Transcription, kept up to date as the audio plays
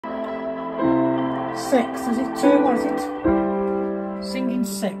6, is it 2? What is it? Singing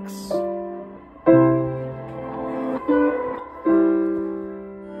 6.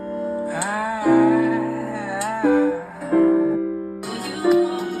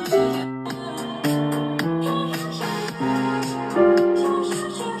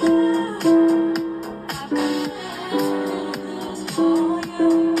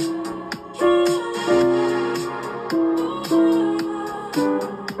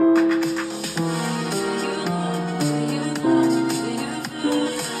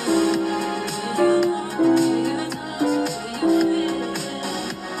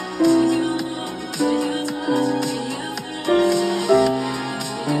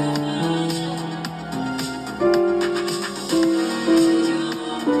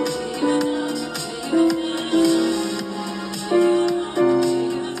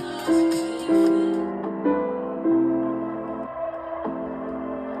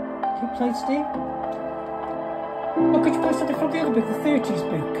 Played Steve? Oh, could you play something from the other book, the 30s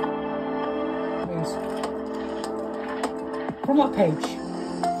book? Please. From what page?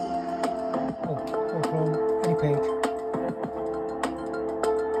 Oh, or from any page.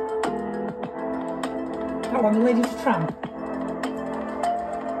 That one, The Lady's a Tramp.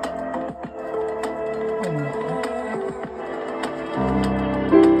 Oh, no.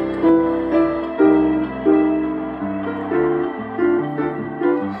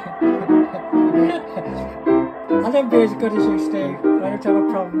 I don't be as good as you, Steve. I don't have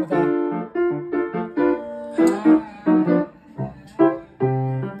a problem with that.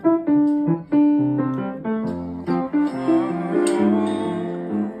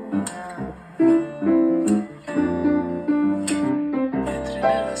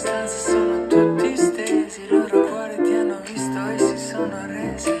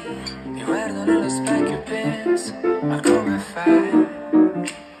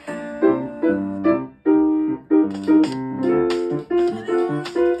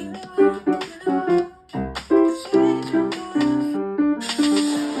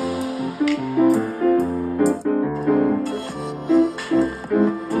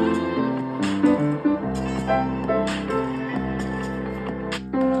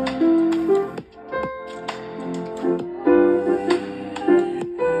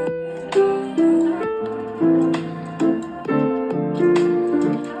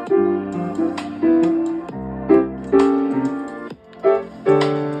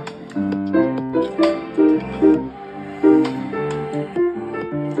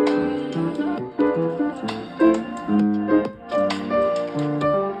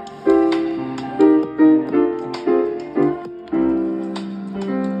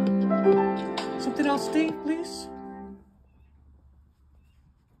 Something else, Steve, please?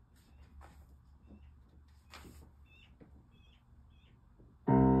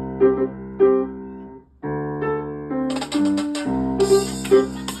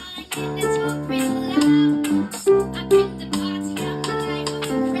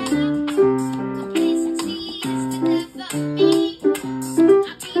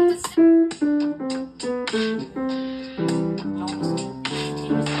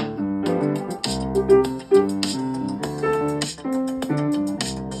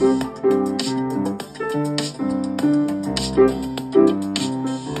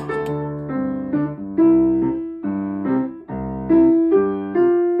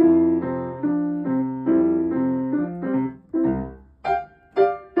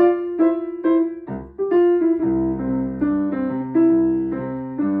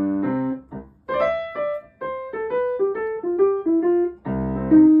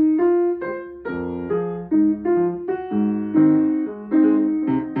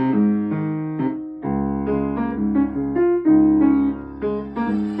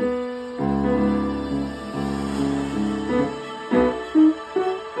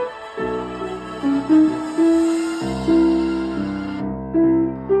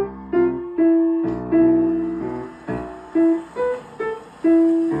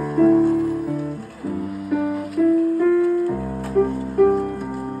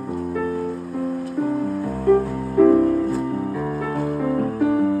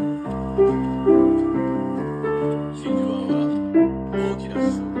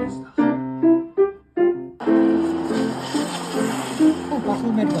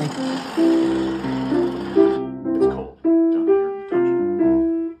 Bottle Midway. It's cold down here in the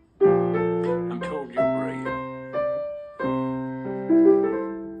dungeon. I'm told you're brave.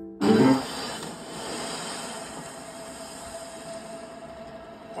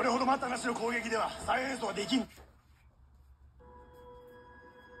 これほど待ったなしの攻撃では再演奏はできん。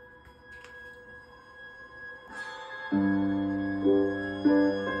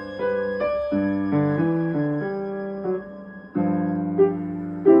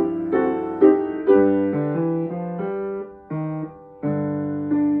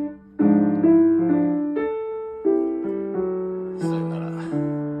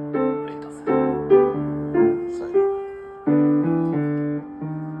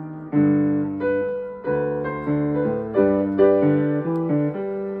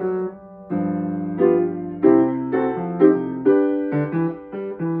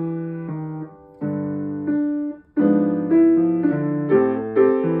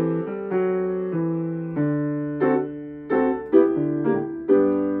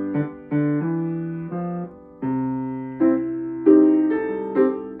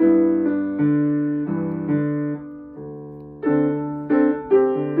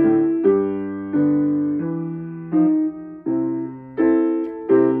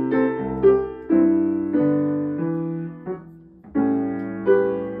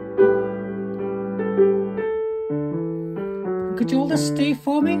Could you hold this Steve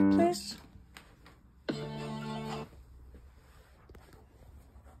for me, please?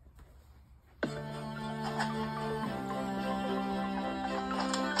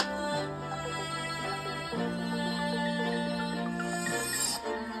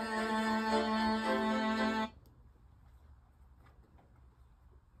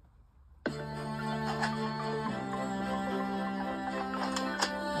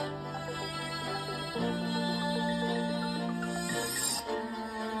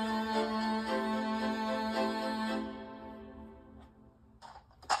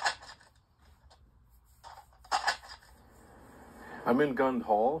 I'm in Gund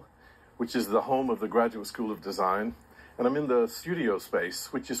Hall, which is the home of the Graduate School of Design, and I'm in the studio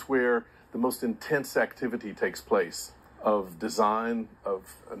space, which is where the most intense activity takes place of design,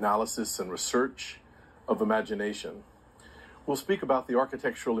 of analysis and research, of imagination. We'll speak about the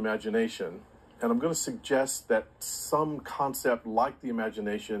architectural imagination, and I'm going to suggest that some concept like the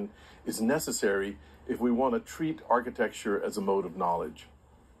imagination is necessary if we want to treat architecture as a mode of knowledge.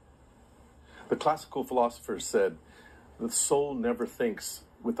 The classical philosophers said, the soul never thinks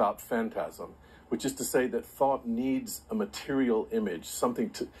without phantasm, which is to say that thought needs a material image, something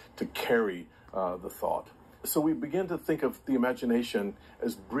to carry the thought. So we begin to think of the imagination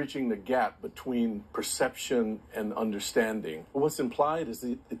as bridging the gap between perception and understanding. What's implied is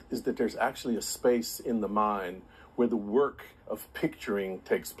that there's actually a space in the mind where the work of picturing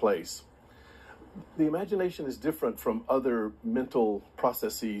takes place. The imagination is different from other mental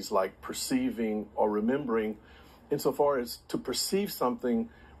processes like perceiving or remembering, insofar as to perceive something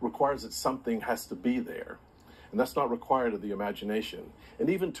requires that something has to be there. And that's not required of the imagination. And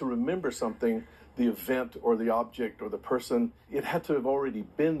even to remember something, the event or the object or the person, it had to have already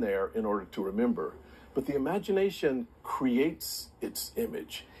been there in order to remember. But the imagination creates its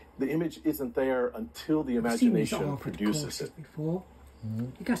image. The image isn't there until the imagination produces it. Before.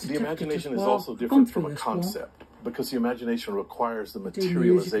 The imagination is also different from a concept, because the imagination requires the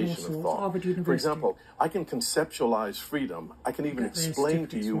materialization of thought. For example, I can conceptualize freedom. I can even explain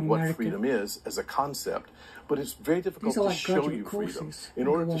to you what freedom is as a concept, but it's very difficult to show you freedom. In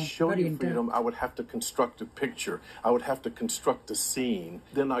order to show you freedom, I would have to construct a picture. I would have to construct a scene.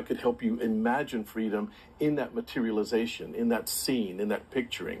 Then I could help you imagine freedom in that materialization, in that scene, in that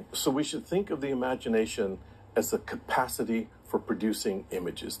picturing. So we should think of the imagination as the capacity for producing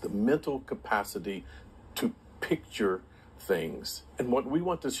images, the mental capacity to picture things. And what we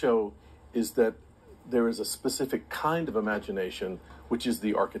want to show is that there is a specific kind of imagination, which is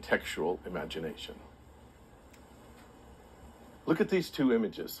the architectural imagination. Look at these two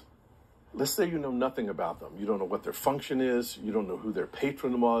images. Let's say you know nothing about them. You don't know what their function is. You don't know who their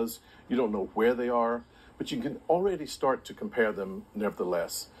patron was. You don't know where they are. But you can already start to compare them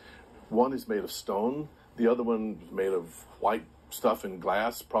nevertheless. One is made of stone. The other one is made of white stuff and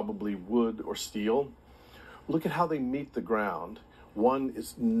glass, probably wood or steel. Look at how they meet the ground. One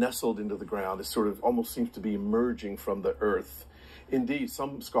is nestled into the ground. It sort of almost seems to be emerging from the earth. Indeed,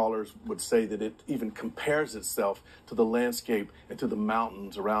 some scholars would say that it even compares itself to the landscape and to the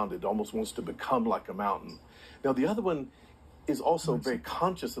mountains around it. It almost wants to become like a mountain. Now, the other one is also very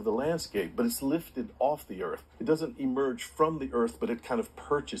conscious of the landscape, but it's lifted off the earth. It doesn't emerge from the earth, but it kind of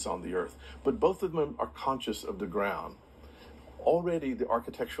perches on the earth. But both of them are conscious of the ground. Already the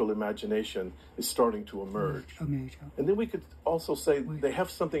architectural imagination is starting to emerge. And then we could also say they have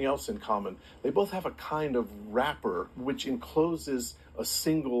something else in common. They both have a kind of wrapper which encloses a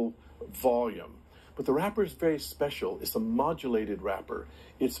single volume. But the wrapper is very special. It's a modulated wrapper.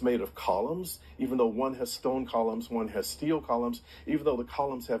 It's made of columns, even though one has stone columns, one has steel columns. Even though the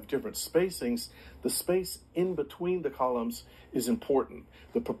columns have different spacings, the space in between the columns is important.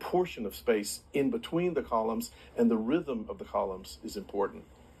 The proportion of space in between the columns and the rhythm of the columns is important.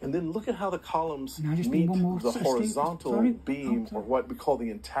 And then look at how the columns meet the horizontal beam, or what we call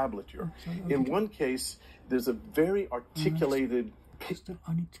the entablature. In one case, there's a very articulated...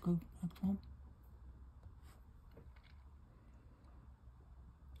 I need to go back to one.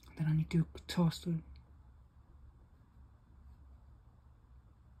 Then I need to toss the...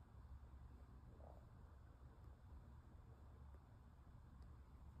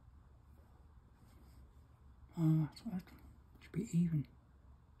 That's right. Should be even.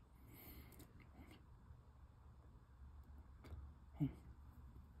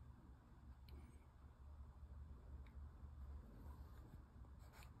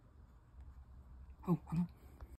 Oh, hello.